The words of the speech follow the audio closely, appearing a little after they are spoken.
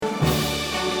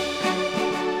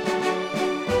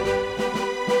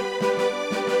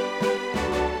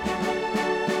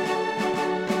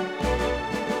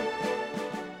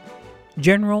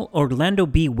General Orlando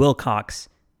B. Wilcox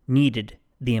needed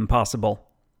the impossible.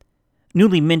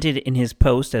 Newly minted in his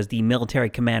post as the military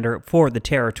commander for the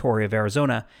territory of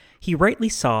Arizona, he rightly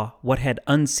saw what had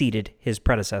unseated his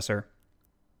predecessor.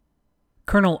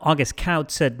 Colonel August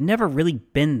Kautz had never really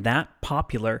been that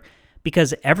popular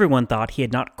because everyone thought he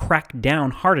had not cracked down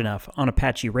hard enough on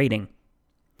Apache raiding.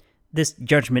 This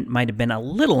judgment might have been a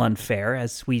little unfair,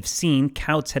 as we've seen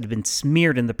Kautz had been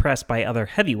smeared in the press by other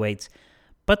heavyweights,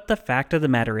 but the fact of the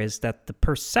matter is that the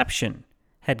perception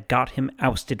had got him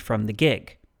ousted from the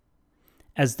gig.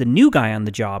 As the new guy on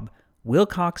the job,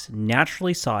 Wilcox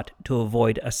naturally sought to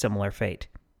avoid a similar fate.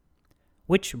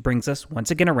 Which brings us once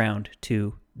again around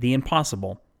to the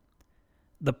impossible.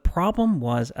 The problem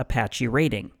was Apache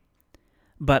raiding.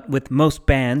 But with most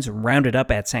bands rounded up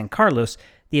at San Carlos,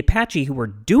 the Apache who were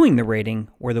doing the raiding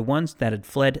were the ones that had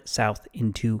fled south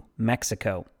into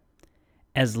Mexico.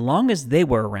 As long as they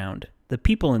were around, the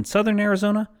people in southern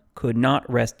Arizona could not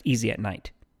rest easy at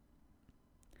night.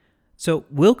 So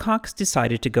Wilcox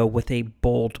decided to go with a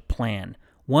bold plan,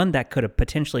 one that could have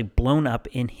potentially blown up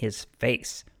in his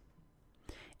face.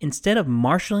 Instead of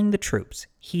marshaling the troops,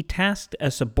 he tasked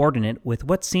a subordinate with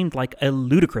what seemed like a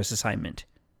ludicrous assignment.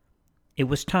 It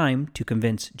was time to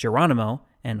convince Geronimo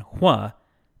and Hua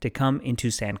to come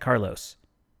into San Carlos.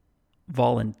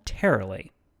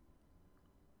 Voluntarily.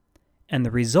 And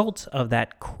the result of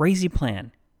that crazy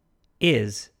plan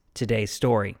is today's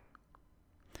story.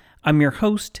 I'm your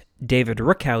host, David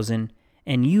Rookhausen,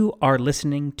 and you are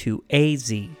listening to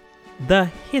AZ, the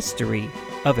History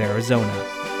of Arizona.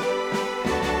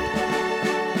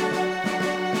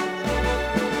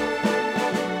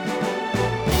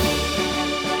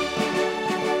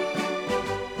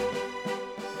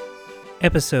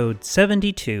 Episode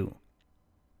 72,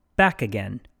 Back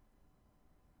Again.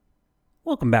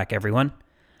 Welcome back, everyone.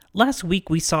 Last week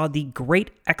we saw the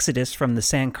great exodus from the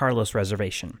San Carlos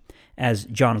Reservation, as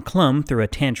John Clum threw a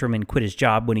tantrum and quit his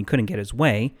job when he couldn't get his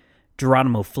way,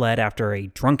 Geronimo fled after a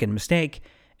drunken mistake,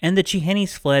 and the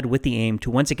Chihenis fled with the aim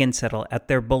to once again settle at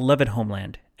their beloved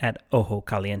homeland at Ojo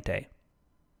Caliente.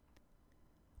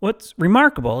 What's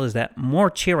remarkable is that more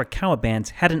Chiricahua bands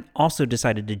hadn't also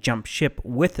decided to jump ship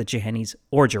with the Chihenis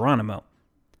or Geronimo.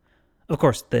 Of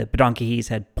course, the Bedonkohis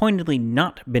had pointedly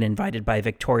not been invited by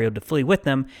Victorio to flee with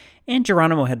them, and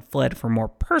Geronimo had fled for more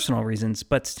personal reasons,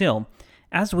 but still,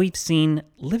 as we've seen,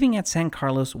 living at San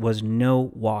Carlos was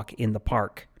no walk in the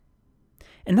park.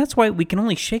 And that's why we can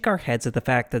only shake our heads at the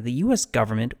fact that the U.S.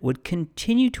 government would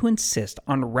continue to insist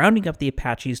on rounding up the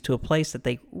Apaches to a place that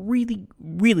they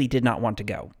really did not want to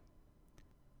go.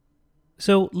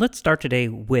 So let's start today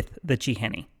with the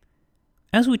Chiheni.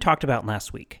 As we talked about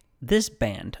last week, this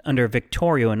band, under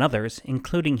Victorio and others,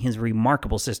 including his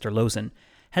remarkable sister Lozin,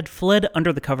 had fled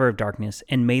under the cover of darkness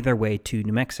and made their way to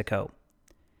New Mexico.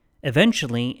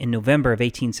 Eventually, in November of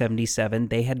 1877,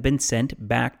 they had been sent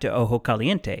back to Ojo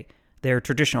Caliente, their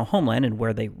traditional homeland and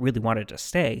where they really wanted to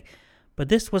stay, but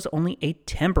this was only a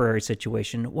temporary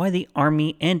situation while the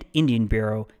Army and Indian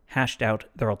Bureau hashed out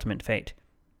their ultimate fate.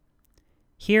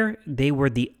 Here, they were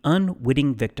the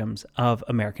unwitting victims of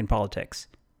American politics.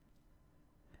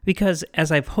 Because,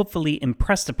 as I've hopefully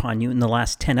impressed upon you in the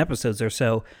last 10 episodes or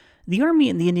so, the Army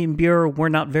and the Indian Bureau were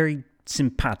not very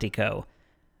simpatico.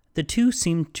 The two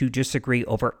seemed to disagree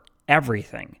over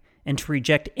everything, and to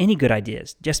reject any good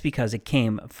ideas just because it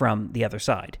came from the other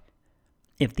side.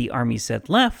 If the Army said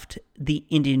left, the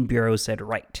Indian Bureau said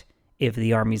right. If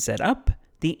the Army said up,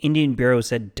 the Indian Bureau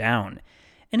said down.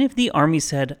 And if the Army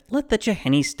said, let the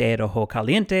Chihenis stay at Ojo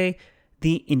Caliente,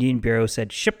 the Indian Bureau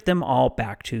said, ship them all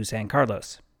back to San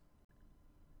Carlos.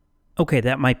 Okay,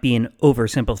 that might be an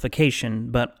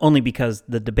oversimplification, but only because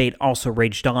the debate also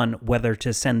raged on whether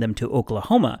to send them to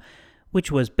Oklahoma, which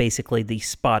was basically the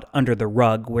spot under the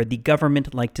rug where the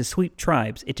government liked to sweep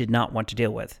tribes it did not want to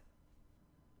deal with.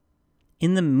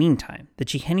 In the meantime, the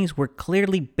Chihenis were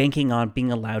clearly banking on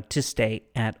being allowed to stay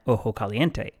at Ojo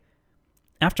Caliente.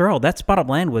 After all, that spot of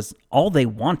land was all they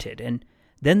wanted, and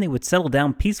then they would settle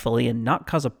down peacefully and not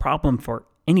cause a problem for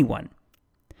anyone.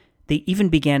 They even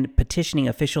began petitioning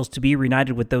officials to be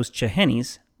reunited with those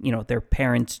Chihenis, their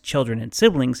parents, children, and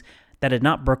siblings, that had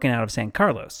not broken out of San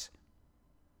Carlos.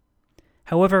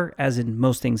 However, as in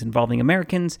most things involving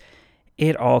Americans,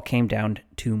 it all came down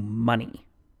to money.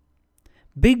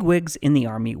 Bigwigs in the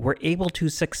Army were able to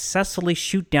successfully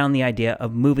shoot down the idea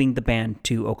of moving the band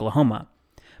to Oklahoma,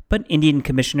 but Indian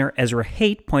Commissioner Ezra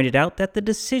Haight pointed out that the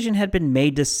decision had been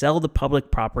made to sell the public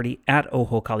property at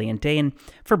Ojo Caliente, and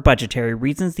for budgetary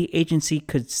reasons, the agency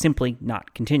could simply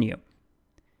not continue.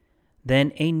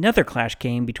 Then another clash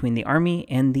came between the Army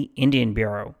and the Indian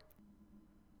Bureau.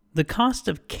 The cost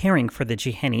of caring for the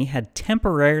Chiheni had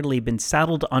temporarily been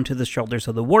saddled onto the shoulders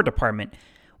of the War Department,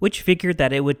 which figured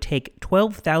that it would take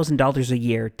 $12,000 a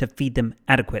year to feed them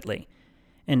adequately.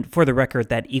 And for the record,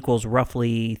 that equals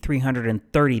roughly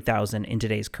 $330,000 in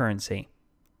today's currency.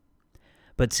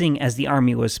 But seeing as the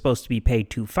army was supposed to be paid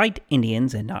to fight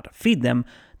Indians and not feed them,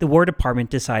 the War Department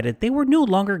decided they were no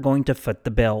longer going to foot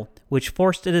the bill, which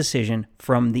forced a decision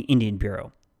from the Indian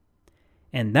Bureau.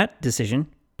 And that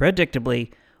decision,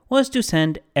 predictably, was to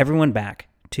send everyone back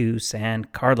to San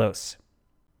Carlos.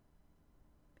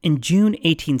 In June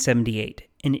 1878,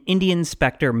 an Indian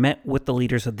inspector met with the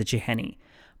leaders of the Chiheni,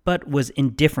 but was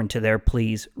indifferent to their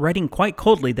pleas, writing quite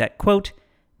coldly that, quote,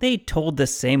 they told the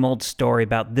same old story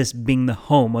about this being the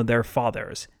home of their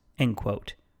fathers, end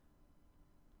quote.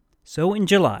 So in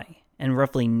July, and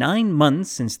roughly 9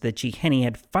 months since the Chiheni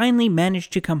had finally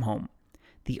managed to come home,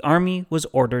 the army was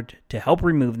ordered to help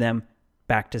remove them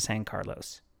back to San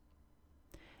Carlos.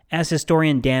 As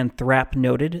historian Dan Thrapp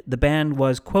noted, the band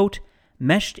was, quote,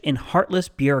 meshed in heartless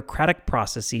bureaucratic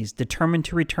processes determined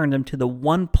to return them to the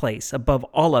one place above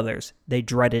all others they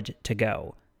dreaded to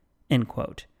go, end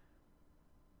quote.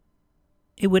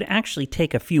 It would actually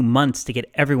take a few months to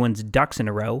get everyone's ducks in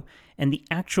a row, and the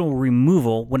actual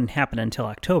removal wouldn't happen until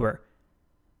October.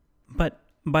 But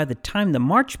by the time the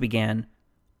march began,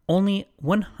 only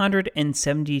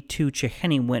 172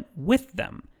 Chiheni went with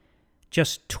them,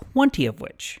 just 20 of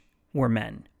which were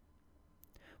men.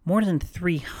 More than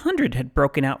 300 had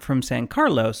broken out from San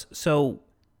Carlos, so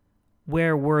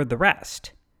where were the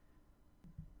rest?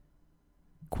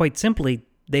 Quite simply,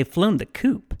 they've flown the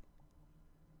coop.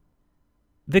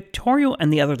 Victorio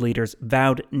and the other leaders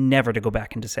vowed never to go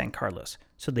back into San Carlos,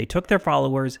 so they took their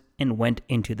followers and went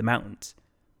into the mountains.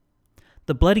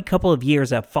 The bloody couple of years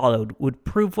that followed would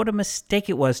prove what a mistake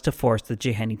it was to force the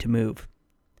Chiheni to move.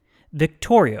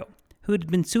 Victorio, who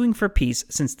had been suing for peace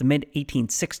since the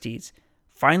mid-1860s,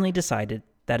 finally decided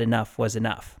that enough was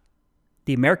enough.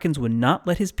 The Americans would not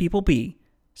let his people be,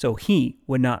 so he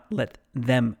would not let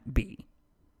them be.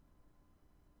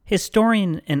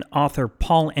 Historian and author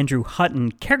Paul Andrew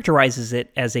Hutton characterizes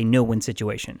it as a no-win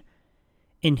situation.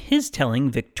 In his telling,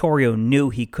 Victorio knew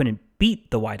he couldn't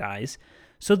beat the White Eyes,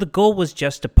 so the goal was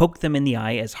just to poke them in the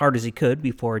eye as hard as he could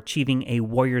before achieving a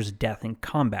warrior's death in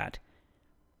combat.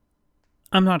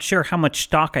 I'm not sure how much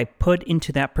stock I put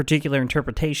into that particular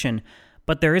interpretation,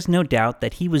 but there is no doubt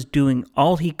that he was doing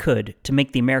all he could to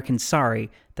make the Americans sorry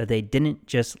that they didn't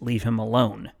just leave him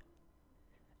alone.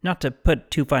 Not to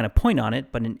put too fine a point on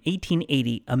it, but in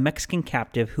 1880, a Mexican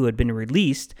captive who had been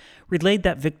released relayed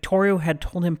that Victorio had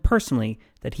told him personally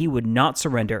that he would not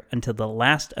surrender until the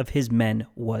last of his men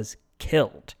was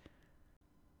killed.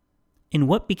 In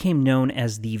what became known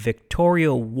as the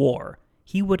Victorio War,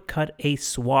 he would cut a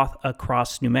swath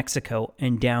across New Mexico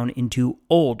and down into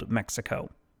Old Mexico.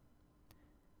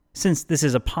 Since this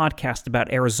is a podcast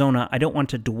about Arizona, I don't want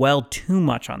to dwell too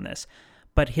much on this,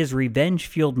 but his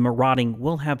revenge-fueled marauding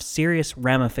will have serious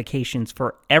ramifications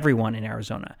for everyone in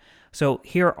Arizona, so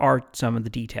here are some of the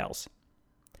details.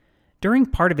 During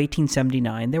part of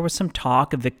 1879, there was some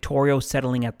talk of Victorio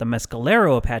settling at the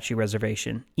Mescalero Apache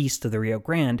Reservation, east of the Rio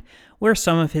Grande, where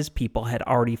some of his people had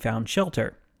already found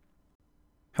shelter.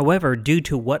 However, due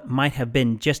to what might have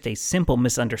been just a simple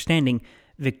misunderstanding,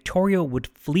 Victorio would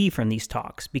flee from these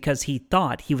talks because he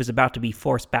thought he was about to be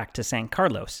forced back to San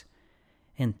Carlos.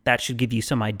 And that should give you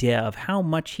some idea of how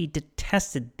much he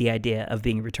detested the idea of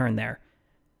being returned there.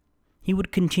 He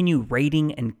would continue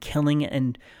raiding and killing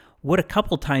and would a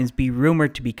couple times be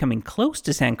rumored to be coming close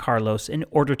to San Carlos in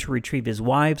order to retrieve his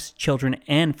wives, children,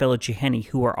 and fellow Chiheni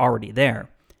who were already there.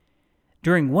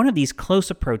 During one of these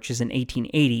close approaches in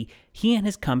 1880, he and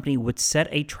his company would set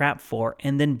a trap for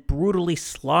and then brutally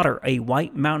slaughter a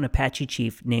White Mountain Apache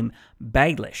chief named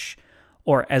Baglish,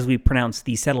 or as we pronounce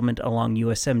the settlement along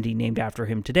US 70 named after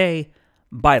him today,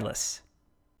 Bylas.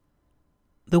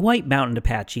 The White Mountain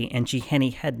Apache and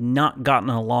Chiheni had not gotten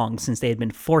along since they had been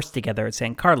forced together at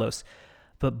San Carlos,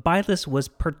 but Bylas was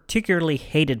particularly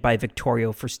hated by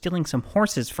Victorio for stealing some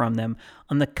horses from them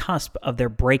on the cusp of their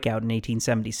breakout in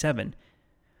 1877.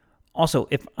 Also,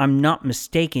 if I'm not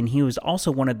mistaken, he was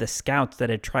also one of the scouts that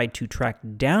had tried to track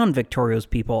down Victorio's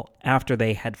people after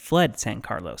they had fled San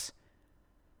Carlos.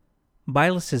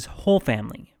 Bylas's whole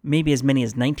family, maybe as many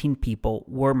as 19 people,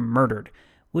 were murdered,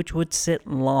 which would sit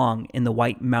long in the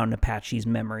White Mountain Apache's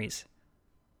memories.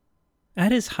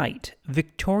 At his height,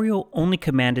 Victorio only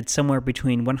commanded somewhere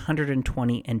between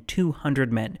 120 and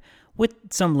 200 men, with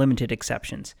some limited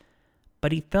exceptions.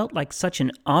 But he felt like such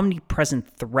an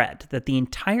omnipresent threat that the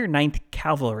entire 9th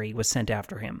Cavalry was sent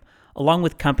after him, along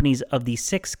with companies of the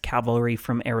 6th Cavalry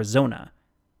from Arizona.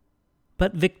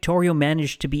 But Victorio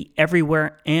managed to be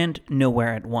everywhere and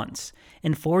nowhere at once,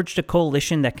 and forged a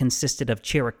coalition that consisted of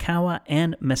Chiricahua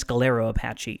and Mescalero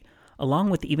Apache,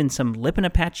 along with even some Lipan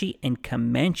Apache and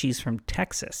Comanches from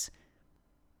Texas.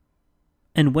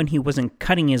 And when he wasn't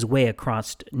cutting his way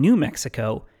across New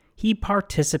Mexico, he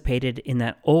participated in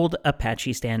that old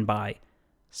Apache standby,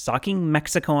 socking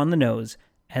Mexico on the nose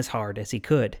as hard as he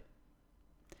could.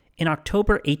 In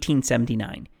October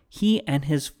 1879, he and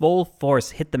his full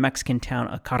force hit the Mexican town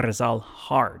of Carrizal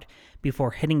hard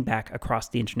before heading back across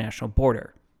the international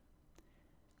border.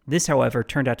 This, however,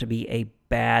 turned out to be a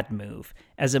bad move,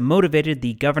 as it motivated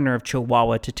the governor of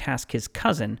Chihuahua to task his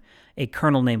cousin, a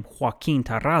colonel named Joaquin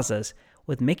Terrazas,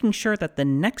 with making sure that the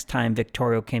next time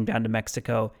Victorio came down to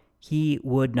Mexico, he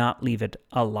would not leave it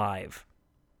alive.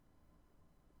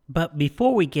 But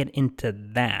before we get into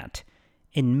that,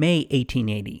 in May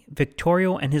 1880,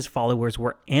 Victorio and his followers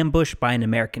were ambushed by an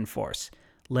American force,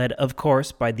 led, of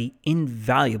course, by the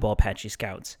invaluable Apache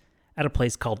scouts, at a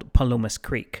place called Palomas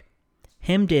Creek.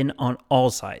 Hemmed in on all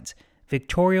sides,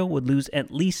 Victorio would lose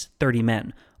at least 30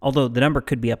 men, although the number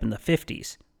could be up in the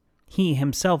 50s. He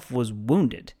himself was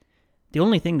wounded. The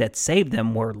only thing that saved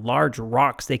them were large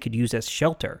rocks they could use as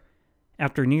shelter.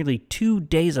 After nearly 2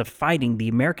 days of fighting, the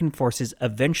American forces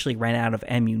eventually ran out of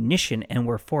ammunition and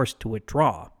were forced to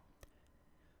withdraw.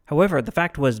 However, the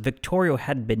fact was Victorio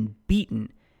had been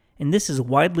beaten, and this is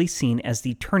widely seen as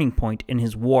the turning point in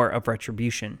his war of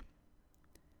retribution.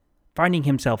 Finding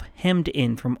himself hemmed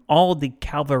in from all the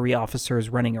cavalry officers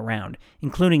running around,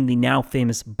 including the now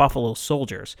famous Buffalo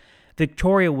Soldiers,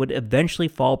 Victorio would eventually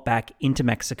fall back into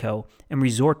Mexico and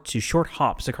resort to short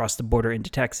hops across the border into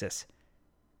Texas.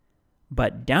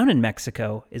 But down in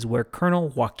Mexico is where Colonel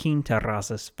Joaquin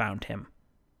Terrazas found him.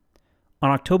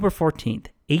 On October 14th,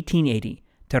 1880,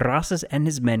 Terrazas and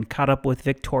his men caught up with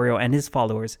Victorio and his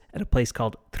followers at a place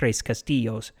called Tres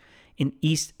Castillos in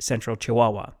east-central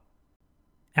Chihuahua.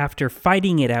 After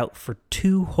fighting it out for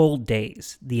 2 whole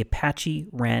days, the Apache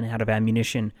ran out of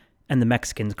ammunition and the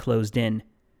Mexicans closed in.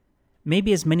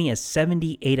 Maybe as many as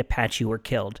 78 Apache were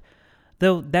killed,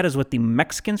 though that is what the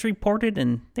Mexicans reported,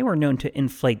 and they were known to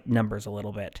inflate numbers a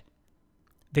little bit.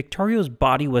 Victorio's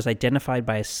body was identified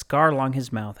by a scar along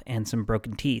his mouth and some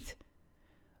broken teeth.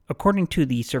 According to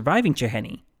the surviving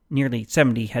Chiheni, nearly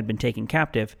 70 had been taken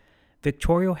captive,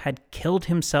 Victorio had killed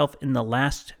himself in the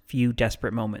last few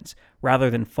desperate moments,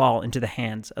 rather than fall into the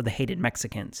hands of the hated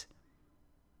Mexicans.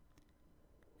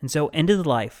 And so ended the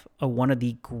life of one of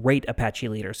the great Apache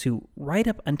leaders who, right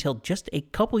up until just a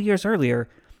couple years earlier,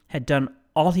 had done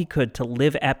all he could to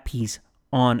live at peace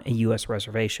on a U.S.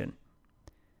 reservation.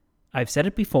 I've said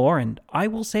it before, and I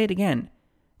will say it again.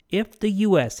 If the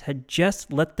U.S. had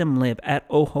just let them live at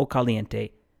Ojo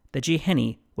Caliente, the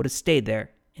Chiheni would have stayed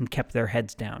there and kept their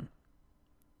heads down.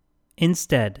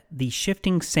 Instead, the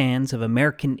shifting sands of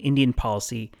American Indian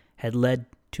policy had led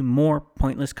to more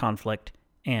pointless conflict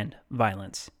and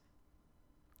violence.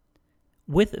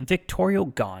 With Victorio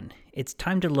gone, it's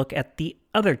time to look at the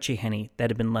other Chiheni that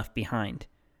had been left behind.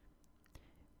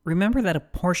 Remember that a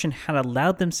portion had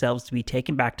allowed themselves to be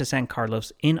taken back to San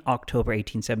Carlos in October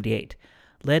 1878,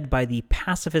 led by the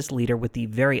pacifist leader with the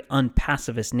very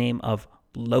unpacifist name of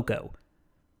Loco.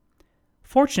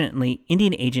 Fortunately,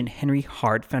 Indian agent Henry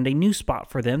Hart found a new spot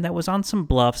for them that was on some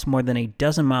bluffs more than a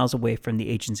dozen miles away from the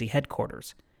agency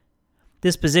headquarters.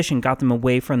 This position got them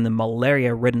away from the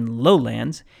malaria-ridden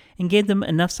lowlands and gave them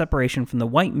enough separation from the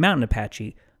White Mountain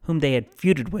Apache, whom they had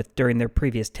feuded with during their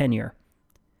previous tenure.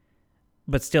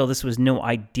 But still, this was no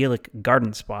idyllic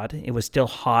garden spot. It was still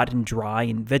hot and dry,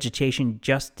 and vegetation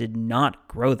just did not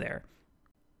grow there.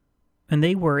 And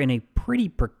they were in a pretty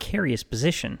precarious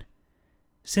position.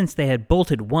 Since they had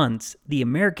bolted once, the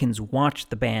Americans watched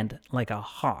the band like a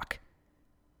hawk.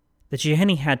 The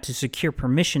Chiheni had to secure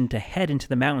permission to head into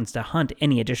the mountains to hunt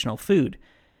any additional food,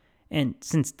 and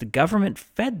since the government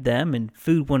fed them and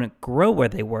food wouldn't grow where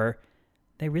they were,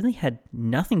 they really had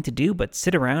nothing to do but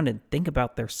sit around and think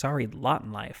about their sorry lot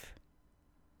in life.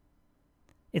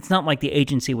 It's not like the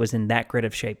agency was in that great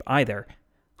of shape either.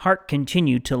 Hart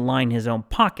continued to line his own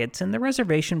pockets, and the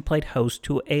reservation played host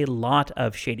to a lot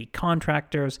of shady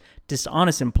contractors,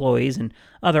 dishonest employees, and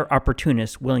other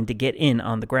opportunists willing to get in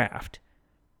on the graft.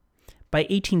 By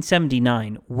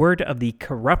 1879, word of the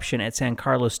corruption at San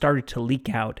Carlos started to leak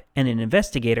out, and an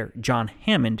investigator, John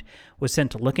Hammond, was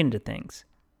sent to look into things.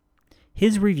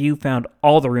 His review found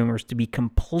all the rumors to be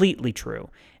completely true,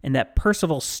 and that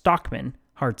Percival Stockman,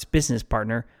 Hart's business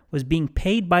partner, was being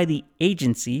paid by the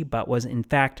agency but was in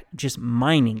fact just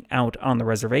mining out on the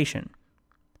reservation.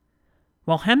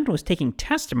 While Hammond was taking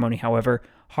testimony, however,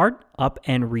 Hart up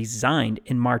and resigned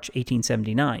in March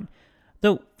 1879,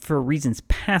 though for reasons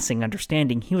passing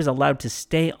understanding, he was allowed to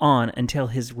stay on until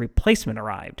his replacement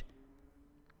arrived.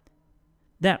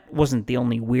 That wasn't the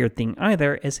only weird thing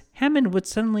either, as Hammond would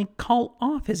suddenly call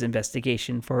off his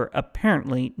investigation for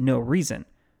apparently no reason.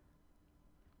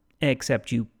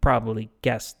 Except you probably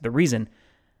guessed the reason.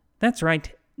 That's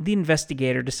right, the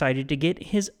investigator decided to get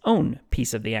his own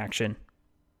piece of the action.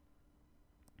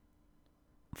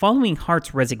 Following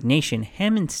Hart's resignation,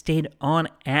 Hammond stayed on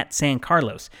at San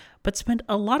Carlos, but spent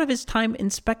a lot of his time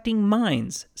inspecting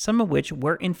mines, some of which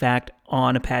were in fact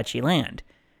on Apache land.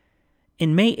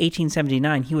 In May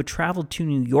 1879, he would travel to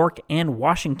New York and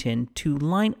Washington to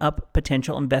line up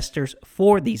potential investors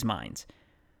for these mines.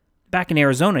 Back in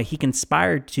Arizona, he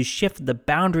conspired to shift the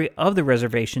boundary of the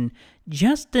reservation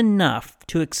just enough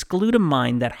to exclude a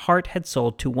mine that Hart had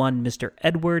sold to one Mr.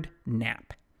 Edward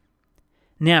Knapp.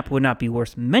 Knapp would not be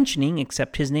worth mentioning,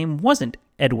 except his name wasn't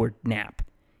Edward Knapp.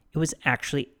 It was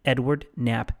actually Edward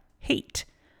Knapp Haight,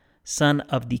 son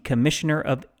of the Commissioner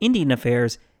of Indian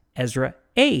Affairs, Ezra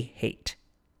A. Haight.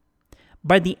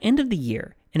 By the end of the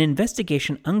year, an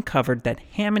investigation uncovered that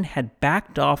Hammond had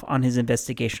backed off on his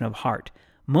investigation of Hart,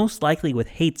 most likely with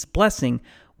Haight's blessing,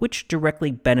 which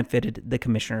directly benefited the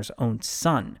commissioner's own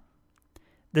son.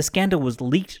 The scandal was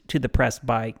leaked to the press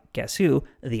by, guess who,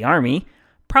 the Army,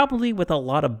 probably with a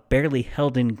lot of barely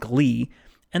held-in glee,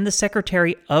 and the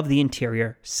Secretary of the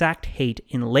Interior sacked Haight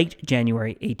in late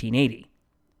January 1880.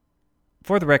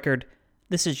 For the record,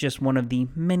 this is just one of the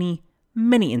many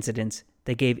incidents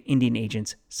that gave Indian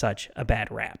agents such a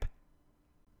bad rap.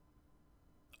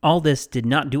 All this did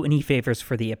not do any favors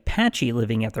for the Apache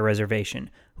living at the reservation,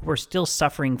 who were still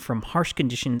suffering from harsh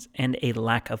conditions and a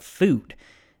lack of food.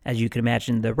 As you can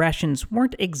imagine, the rations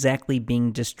weren't exactly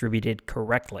being distributed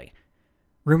correctly.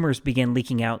 Rumors began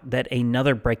leaking out that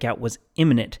another breakout was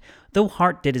imminent, though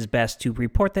Hart did his best to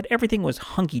report that everything was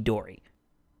hunky-dory.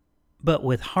 But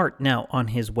with Hart now on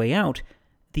his way out,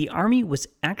 the Army was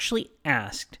actually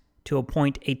asked to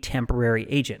appoint a temporary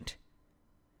agent.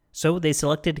 So they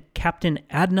selected Captain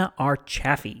Adna R.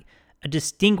 Chaffee, a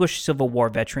distinguished Civil War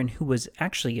veteran who was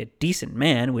actually a decent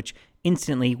man, which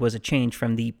instantly was a change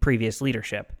from the previous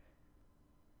leadership.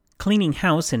 Cleaning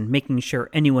house and making sure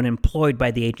anyone employed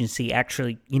by the agency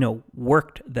actually,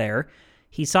 worked there,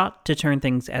 he sought to turn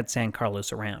things at San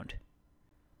Carlos around.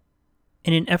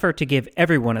 In an effort to give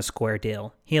everyone a square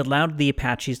deal, he allowed the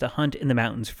Apaches to hunt in the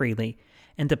mountains freely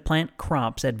and to plant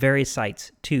crops at various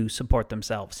sites to support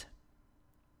themselves.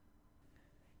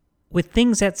 With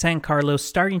things at San Carlos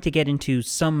starting to get into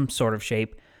some sort of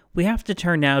shape, we have to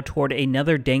turn now toward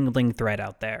another dangling thread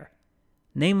out there,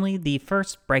 namely the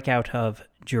first breakout of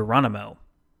Geronimo.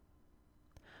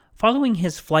 Following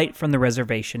his flight from the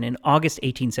reservation in August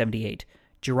 1878,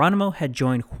 Geronimo had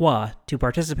joined Hua to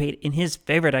participate in his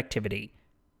favorite activity,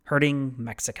 herding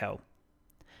Mexico.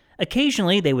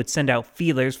 Occasionally, they would send out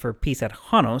feelers for peace at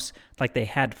Janos, like they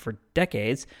had for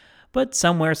decades, but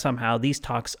somehow, these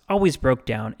talks always broke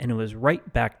down and it was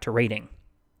right back to raiding.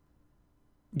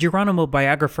 Geronimo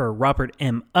biographer Robert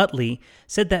M. Utley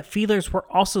said that feelers were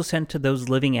also sent to those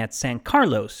living at San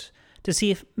Carlos to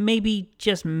see if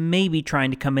just maybe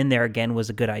trying to come in there again was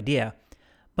a good idea.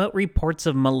 But reports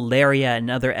of malaria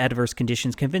and other adverse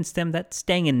conditions convinced them that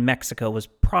staying in Mexico was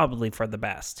probably for the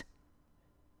best.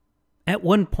 At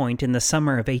one point in the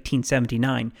summer of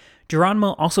 1879,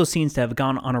 Geronimo also seems to have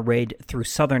gone on a raid through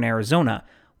southern Arizona,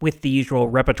 with the usual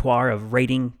repertoire of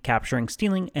raiding, capturing,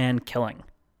 stealing, and killing.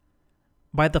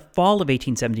 By the fall of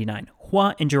 1879,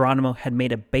 Hua and Geronimo had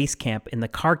made a base camp in the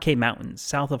Carque Mountains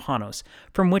south of Janos,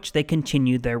 from which they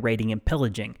continued their raiding and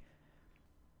pillaging.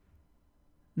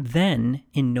 Then,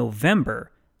 in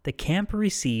November, the camp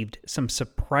received some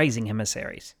surprising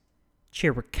emissaries.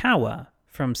 Chiricahua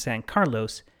from San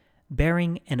Carlos,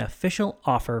 bearing an official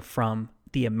offer from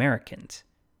the Americans.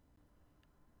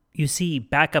 You see,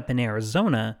 back up in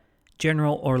Arizona,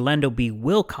 General Orlando B.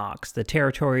 Wilcox, the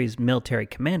territory's military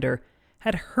commander,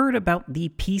 had heard about the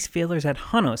peace feelers at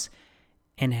Janos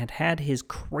and had had his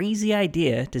crazy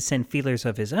idea to send feelers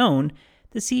of his own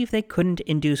to see if they couldn't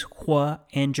induce Hua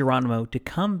and Geronimo to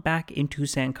come back into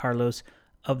San Carlos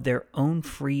of their own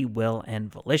free will and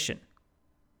volition.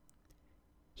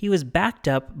 He was backed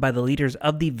up by the leaders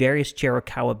of the various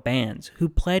Chiricahua bands, who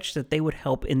pledged that they would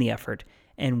help in the effort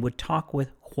and would talk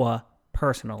with Hua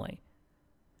personally.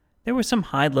 There were some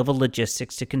high-level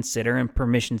logistics to consider and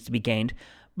permissions to be gained,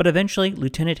 but eventually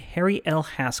Lieutenant Harry L.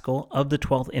 Haskell of the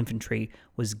 12th Infantry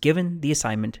was given the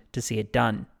assignment to see it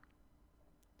done.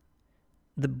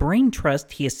 The brain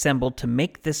trust he assembled to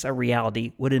make this a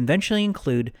reality would eventually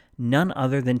include none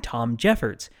other than Tom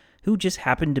Jeffords, who just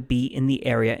happened to be in the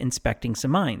area inspecting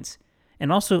some mines,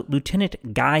 and also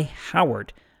Lieutenant Guy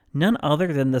Howard, none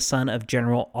other than the son of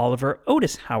General Oliver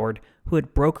Otis Howard, who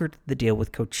had brokered the deal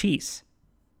with Cochise.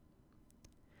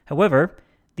 However,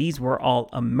 these were all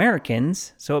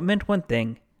Americans, so it meant one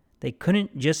thing: they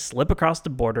couldn't just slip across the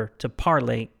border to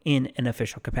parley in an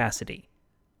official capacity.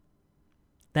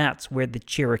 That's where the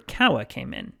Chiricahua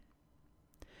came in.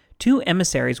 2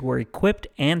 emissaries were equipped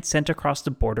and sent across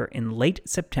the border in late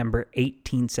September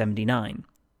 1879.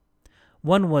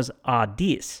 One was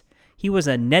Adis. He was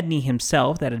a Nedni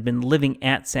himself that had been living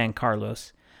at San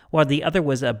Carlos, while the other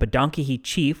was a Bedonkohe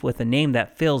chief with a name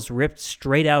that feels ripped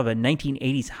straight out of a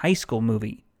 1980s high school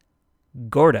movie: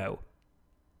 Gordo.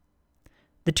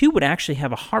 The 2 would actually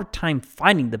have a hard time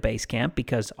finding the base camp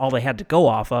because all they had to go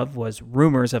off of was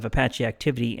rumors of Apache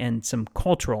activity and some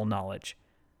cultural knowledge.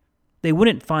 They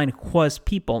wouldn't find Hua's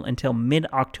people until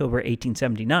mid-October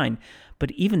 1879,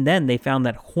 but even then they found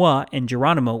that Hua and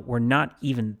Geronimo were not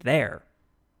even there.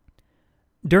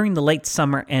 During the late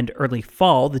summer and early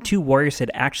fall, the 2 warriors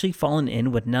had actually fallen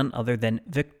in with none other than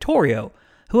Victorio,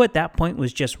 who at that point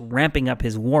was just ramping up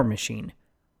his war machine.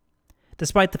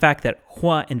 Despite the fact that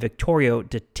Hua and Victorio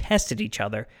detested each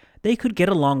other, they could get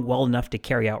along well enough to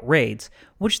carry out raids,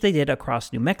 which they did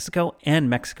across New Mexico and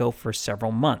Mexico for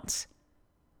several months.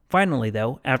 Finally,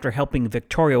 though, after helping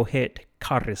Victorio hit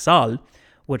Carrizal,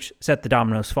 which set the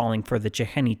dominoes falling for the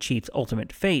Chihenne chief's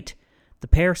ultimate fate, the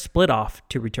pair split off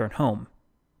to return home.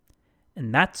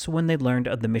 And that's when they learned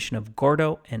of the mission of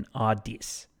Gordo and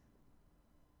Adis.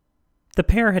 The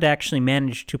pair had actually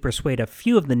managed to persuade a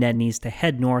few of the Nednis to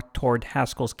head north toward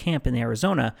Haskell's camp in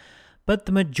Arizona, but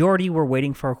the majority were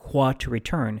waiting for Hua to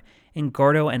return, and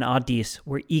Gordo and Adis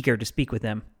were eager to speak with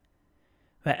them.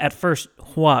 At first,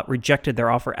 Hua rejected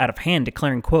their offer out of hand,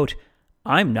 declaring, quote,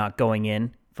 "I'm not going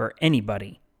in for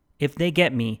anybody. If they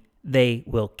get me, they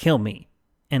will kill me,"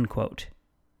 end quote.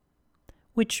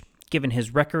 Which, given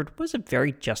his record, was a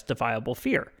very justifiable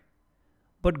fear.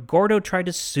 But Gordo tried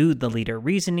to soothe the leader,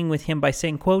 reasoning with him by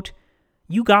saying, quote,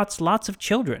 "You got lots of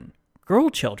children, girl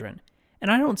children,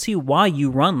 and I don't see why you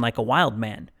run like a wild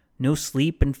man. No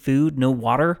sleep and food, no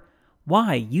water.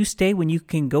 Why, you stay when you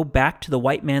can go back to the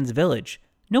white man's village.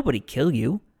 Nobody kill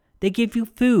you. They give you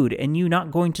food and you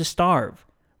not going to starve.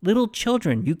 Little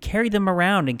children, you carry them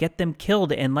around and get them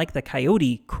killed and like the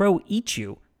coyote, crow eat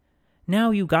you.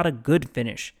 Now you got a good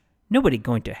finish. Nobody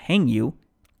going to hang you,"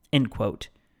 end quote.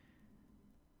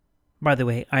 By the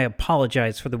way, I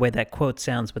apologize for the way that quote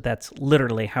sounds, but that's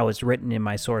literally how it's written in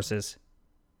my sources.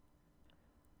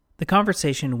 The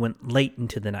conversation went late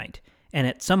into the night, and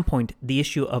at some point the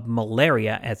issue of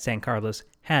malaria at San Carlos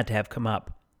had to have come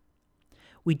up.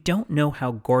 We don't know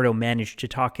how Gordo managed to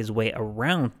talk his way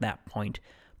around that point,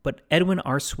 but Edwin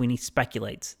R. Sweeney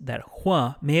speculates that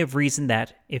Hua may have reasoned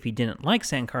that, if he didn't like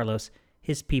San Carlos,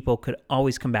 his people could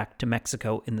always come back to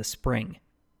Mexico in the spring.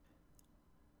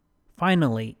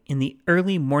 Finally, in the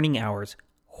early morning hours,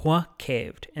 Hua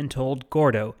caved and told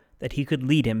Gordo that he could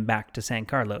lead him back to San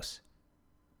Carlos.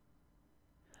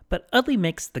 But Utley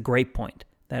makes the great point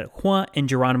that Hua and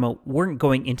Geronimo weren't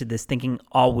going into this thinking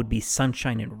all would be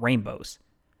sunshine and rainbows.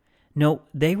 No,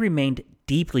 they remained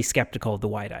deeply skeptical of the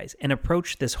White Eyes and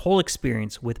approached this whole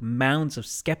experience with mounds of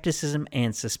skepticism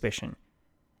and suspicion.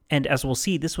 And as we'll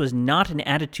see, this was not an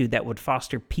attitude that would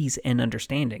foster peace and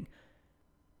understanding.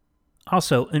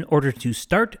 Also, in order to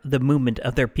start the movement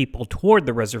of their people toward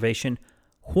the reservation,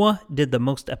 Hua did the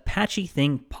most Apache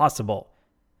thing possible.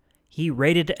 He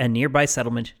raided a nearby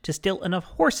settlement to steal enough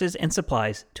horses and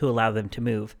supplies to allow them to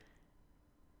move.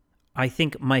 I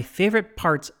think my favorite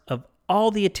parts of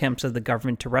all the attempts of the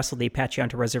government to wrestle the Apache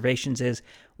onto reservations is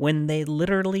when they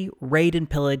literally raid and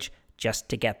pillage just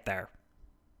to get there.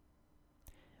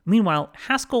 Meanwhile,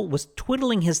 Haskell was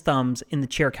twiddling his thumbs in the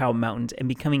Chiricahua Mountains and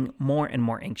becoming more and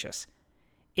more anxious.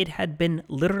 It had been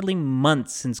literally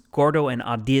months since Gordo and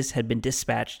Adis had been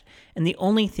dispatched, and the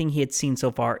only thing he had seen so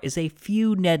far is a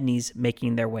few Nednis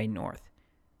making their way north.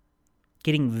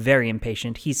 Getting very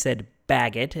impatient, he said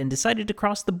bag it and decided to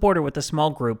cross the border with a small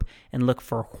group and look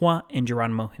for Hua and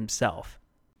Geronimo himself.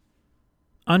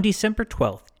 On December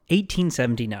 12th,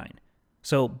 1879,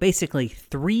 so basically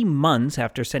 3 months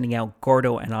after sending out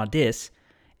Gordo and Adis,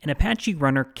 an Apache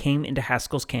runner came into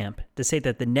Haskell's camp to say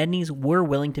that the Nednis were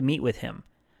willing to meet with him,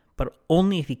 but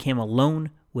only if he came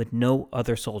alone with no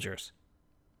other soldiers.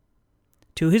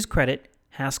 To his credit,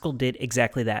 Haskell did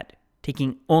exactly that,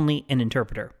 taking only an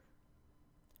interpreter.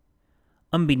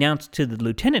 Unbeknownst to the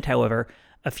lieutenant, however,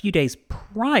 a few days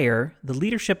prior, the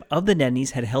leadership of the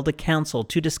Nednis had held a council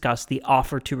to discuss the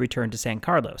offer to return to San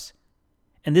Carlos,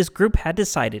 and this group had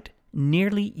decided,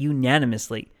 nearly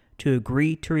unanimously, to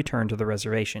agree to return to the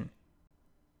reservation.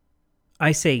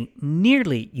 I say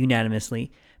nearly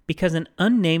unanimously because an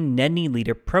unnamed Nedni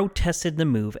leader protested the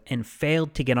move and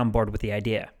failed to get on board with the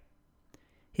idea.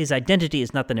 His identity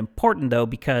is not that important, though,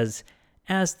 because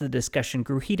as the discussion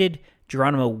grew heated,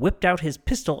 Geronimo whipped out his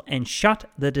pistol and shot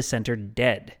the dissenter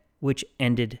dead, which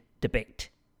ended debate.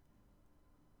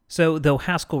 So, though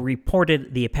Haskell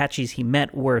reported the Apaches he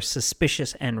met were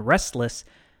suspicious and restless,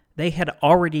 they had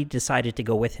already decided to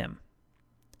go with him.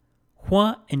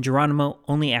 Hua and Geronimo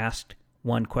only asked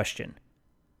one question.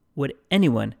 Would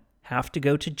anyone have to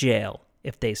go to jail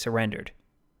if they surrendered?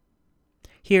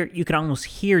 Here, you can almost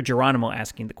hear Geronimo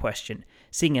asking the question,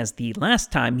 seeing as the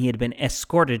last time he had been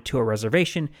escorted to a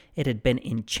reservation, it had been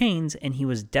in chains and he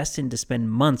was destined to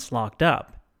spend months locked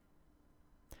up.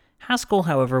 Haskell,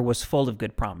 however, was full of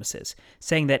good promises,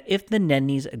 saying that if the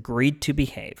Nednis agreed to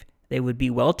behave, they would be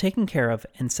well taken care of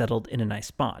and settled in a nice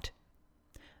spot.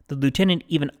 The lieutenant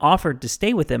even offered to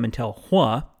stay with them until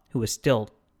Hua, who was still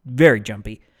very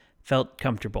jumpy, felt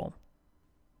comfortable.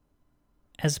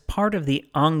 As part of the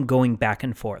ongoing back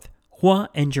and forth, Hua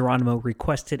and Geronimo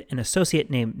requested an associate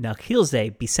named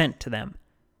Nahilze be sent to them.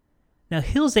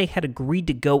 Nahilze had agreed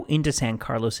to go into San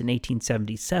Carlos in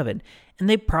 1877, and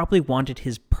they probably wanted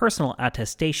his personal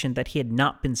attestation that he had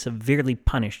not been severely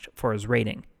punished for his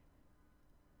raiding.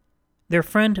 Their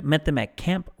friend met them at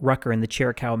Camp Rucker in the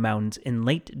Chiricahua Mountains in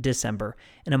late December,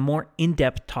 and a more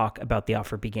in-depth talk about the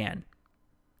offer began.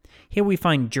 Here we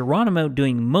find Geronimo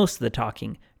doing most of the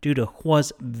talking due to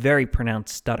Hua's very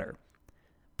pronounced stutter.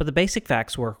 But the basic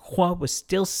facts were Hua was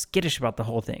still skittish about the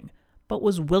whole thing, but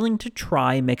was willing to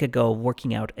try and make a go of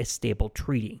working out a stable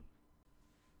treaty.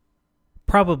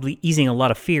 Probably easing a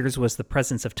lot of fears was the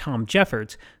presence of Tom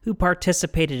Jeffords, who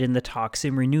participated in the talks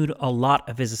and renewed a lot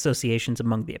of his associations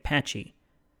among the Apache.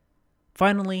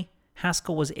 Finally,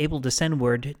 Haskell was able to send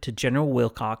word to General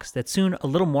Wilcox that soon a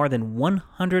little more than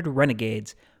 100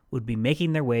 renegades would be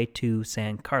making their way to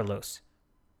San Carlos.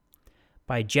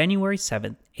 By January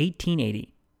 7,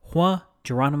 1880, Hua,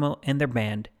 Geronimo, and their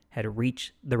band had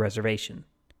reached the reservation.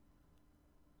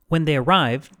 When they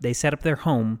arrived, they set up their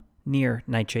home near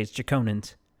Nitre's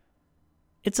Chaconans.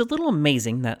 It's a little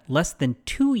amazing that less than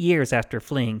 2 years after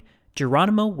fleeing,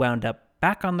 Geronimo wound up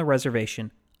back on the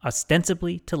reservation,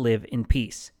 ostensibly to live in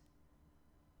peace.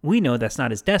 We know that's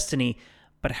not his destiny,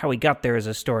 but how he got there is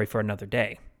a story for another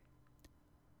day.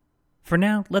 For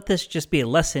now, let this just be a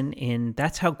lesson in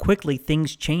that's how quickly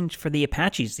things change for the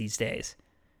Apaches these days.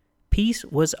 Peace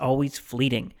was always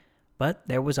fleeting, but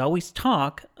there was always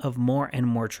talk of more and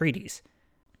more treaties.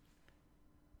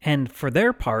 And for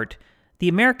their part, the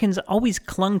Americans always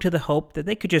clung to the hope that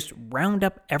they could just round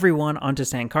up everyone onto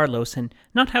San Carlos and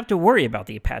not have to worry about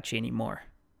the Apache anymore.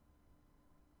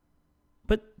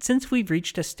 But since we've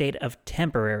reached a state of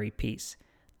temporary peace,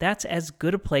 that's as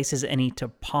good a place as any to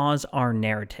pause our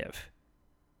narrative.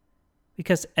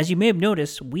 Because, as you may have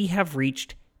noticed, we have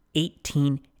reached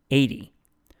 1880.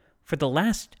 For the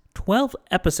last 12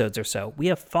 episodes or so, we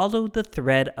have followed the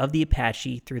thread of the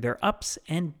Apache through their ups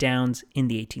and downs in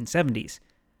the 1870s.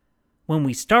 When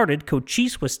we started,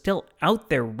 Cochise was still out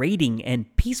there raiding,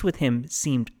 and peace with him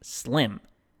seemed slim.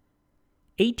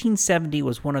 1870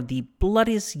 was one of the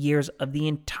bloodiest years of the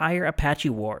entire Apache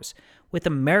Wars, with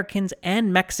Americans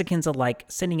and Mexicans alike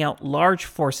sending out large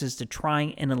forces to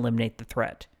try and eliminate the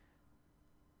threat.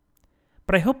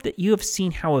 But I hope that you have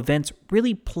seen how events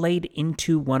really played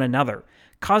into one another,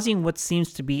 causing what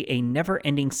seems to be a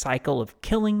never-ending cycle of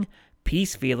killing,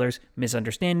 peace feelers,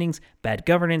 misunderstandings, bad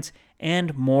governance,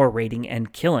 and more raiding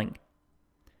and killing.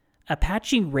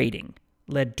 Apache raiding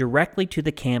led directly to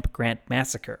the Camp Grant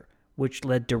massacre, which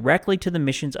led directly to the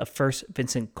missions of first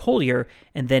Vincent Collier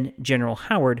and then General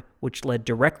Howard, which led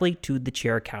directly to the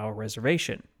Chiricahua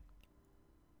Reservation.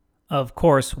 Of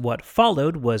course, what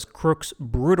followed was Crook's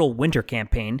brutal winter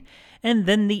campaign, and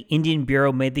then the Indian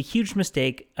Bureau made the huge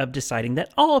mistake of deciding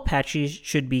that all Apaches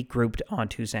should be grouped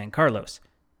onto San Carlos.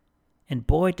 And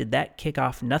boy, did that kick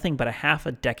off nothing but a half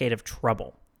a decade of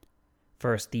trouble.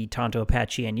 First, the Tonto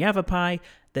Apache and Yavapai,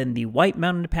 then the White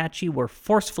Mountain Apache were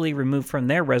forcefully removed from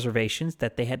their reservations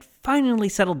that they had finally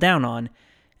settled down on,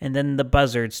 and then the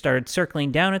Buzzards started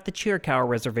circling down at the Chiricahua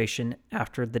Reservation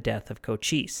after the death of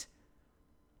Cochise.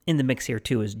 In the mix here,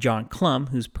 too, is John Clum,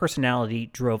 whose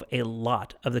personality drove a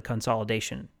lot of the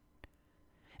consolidation.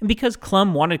 And because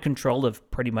Clum wanted control of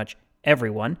pretty much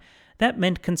everyone, that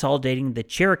meant consolidating the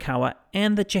Chiricahua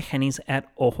and the Chehennes at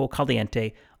Ojo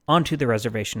Caliente onto the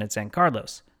reservation at San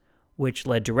Carlos, which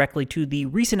led directly to the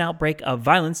recent outbreak of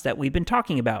violence that we've been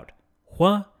talking about: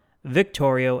 Hua,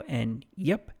 Victorio, and,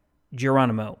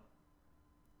 Geronimo.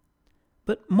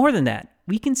 But more than that,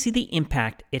 we can see the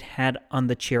impact it had on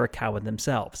the Chiricahua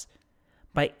themselves.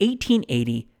 By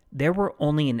 1880, there were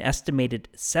only an estimated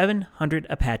 700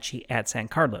 Apache at San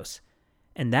Carlos,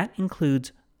 and that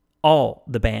includes all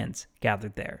the bands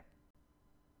gathered there.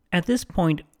 At this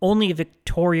point, only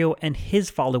Victorio and his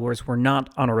followers were not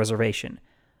on a reservation,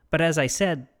 but as I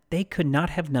said, they could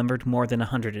not have numbered more than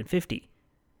 150.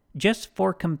 Just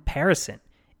for comparison,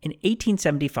 in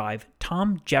 1875,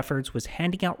 Tom Jeffords was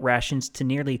handing out rations to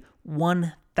nearly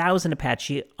 1,000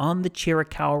 Apache on the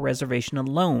Chiricahua Reservation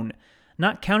alone,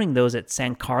 not counting those at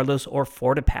San Carlos or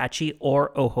Fort Apache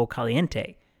or Ojo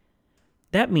Caliente.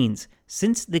 That means,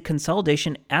 since the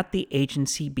consolidation at the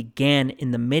agency began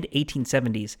in the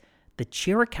mid-1870s, the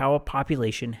Chiricahua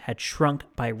population had shrunk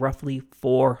by roughly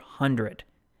 400.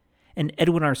 And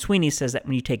Edwin R. Sweeney says that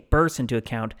when you take births into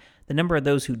account, the number of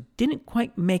those who didn't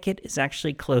quite make it is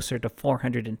actually closer to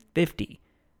 450.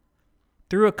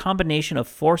 Through a combination of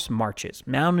forced marches,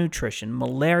 malnutrition,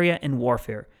 malaria, and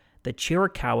warfare, the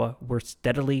Chiricahua were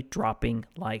steadily dropping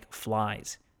like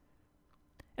flies.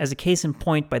 As a case in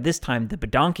point, by this time, the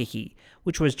Bedonkohe,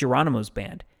 which was Geronimo's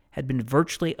band, had been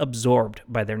virtually absorbed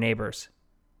by their neighbors.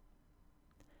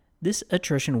 This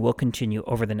attrition will continue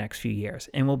over the next few years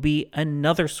and will be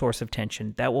another source of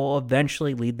tension that will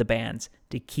eventually lead the bands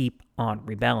to keep on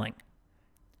rebelling.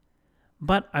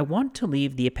 But I want to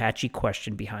leave the Apache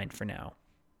question behind for now.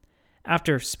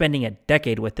 After spending a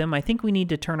decade with them, I think we need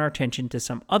to turn our attention to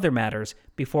some other matters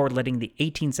before letting the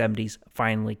 1870s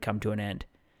finally come to an end.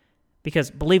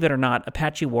 Because, believe it or not,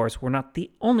 Apache wars were not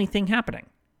the only thing happening.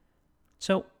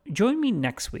 So, join me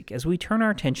next week as we turn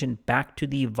our attention back to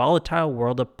the volatile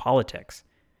world of politics.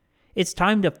 It's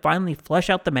time to finally flesh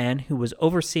out the man who was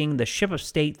overseeing the ship of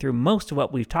state through most of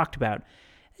what we've talked about,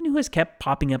 and who has kept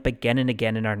popping up again and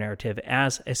again in our narrative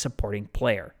as a supporting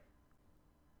player.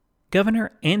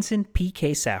 Governor Anson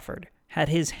P.K. Safford had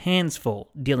his hands full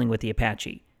dealing with the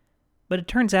Apache, but it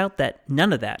turns out that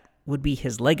none of that would be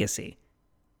his legacy.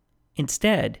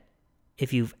 Instead,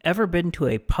 if you've ever been to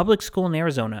a public school in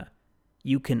Arizona,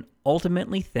 you can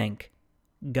ultimately thank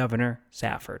Governor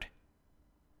Safford.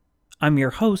 I'm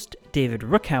your host, David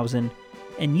Rookhausen,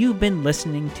 and you've been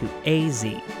listening to AZ,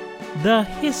 the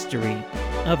history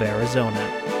of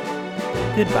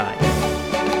Arizona. Goodbye.